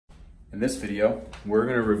In this video, we're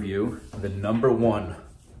gonna review the #1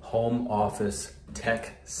 home office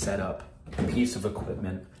tech setup piece of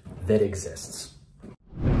equipment that exists.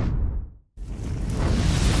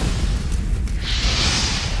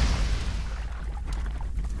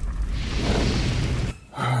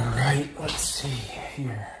 All right, let's see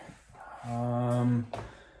here.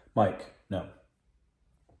 Mic, no.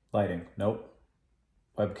 Lighting, nope.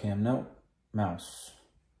 Webcam, nope. Mouse,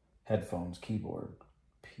 headphones, keyboard,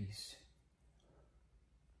 PC.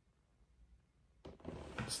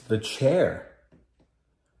 It's the chair.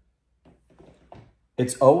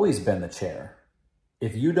 It's always been the chair.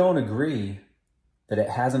 If you don't agree that it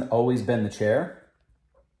hasn't always been the chair,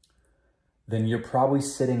 then you're probably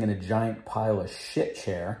sitting in a giant pile of shit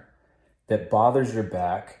chair that bothers your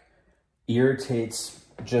back, irritates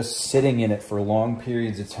just sitting in it for long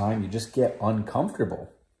periods of time. You just get uncomfortable.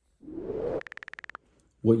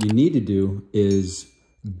 What you need to do is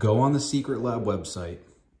go on the Secret Lab website.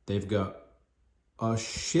 They've got a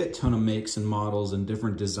shit ton of makes and models and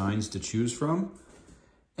different designs to choose from.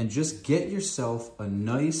 And just get yourself a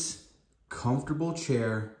nice, comfortable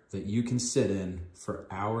chair that you can sit in for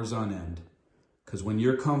hours on end. Because when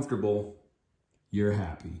you're comfortable, you're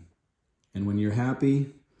happy. And when you're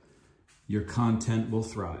happy, your content will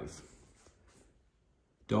thrive.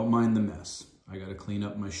 Don't mind the mess. I gotta clean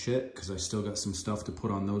up my shit because I still got some stuff to put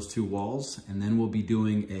on those two walls. And then we'll be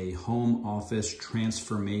doing a home office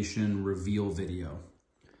transformation reveal video.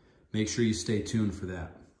 Make sure you stay tuned for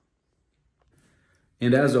that.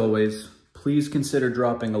 And as always, please consider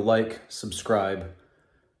dropping a like, subscribe,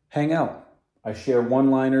 hang out. I share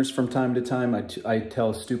one-liners from time to time. I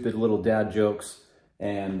tell stupid little dad jokes,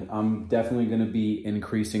 and I'm definitely gonna be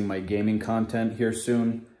increasing my gaming content here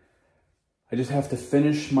soon. I just have to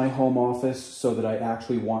finish my home office so that I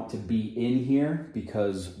actually want to be in here,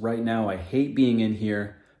 because right now I hate being in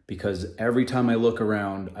here because every time I look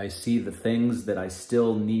around, I see the things that I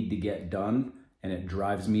still need to get done, and it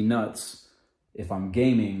drives me nuts if I'm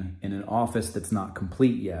gaming in an office that's not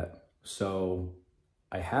complete yet. So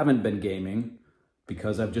I haven't been gaming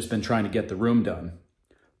because I've just been trying to get the room done,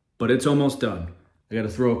 but it's almost done. I got to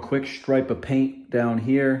throw a quick stripe of paint down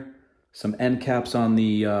here, some end caps on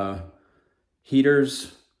the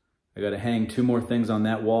heaters. I got to hang 2 more things on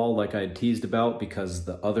that wall like I had teased about because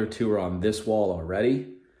the other 2 are on this wall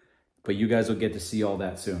already, but you guys will get to see all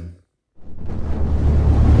that soon.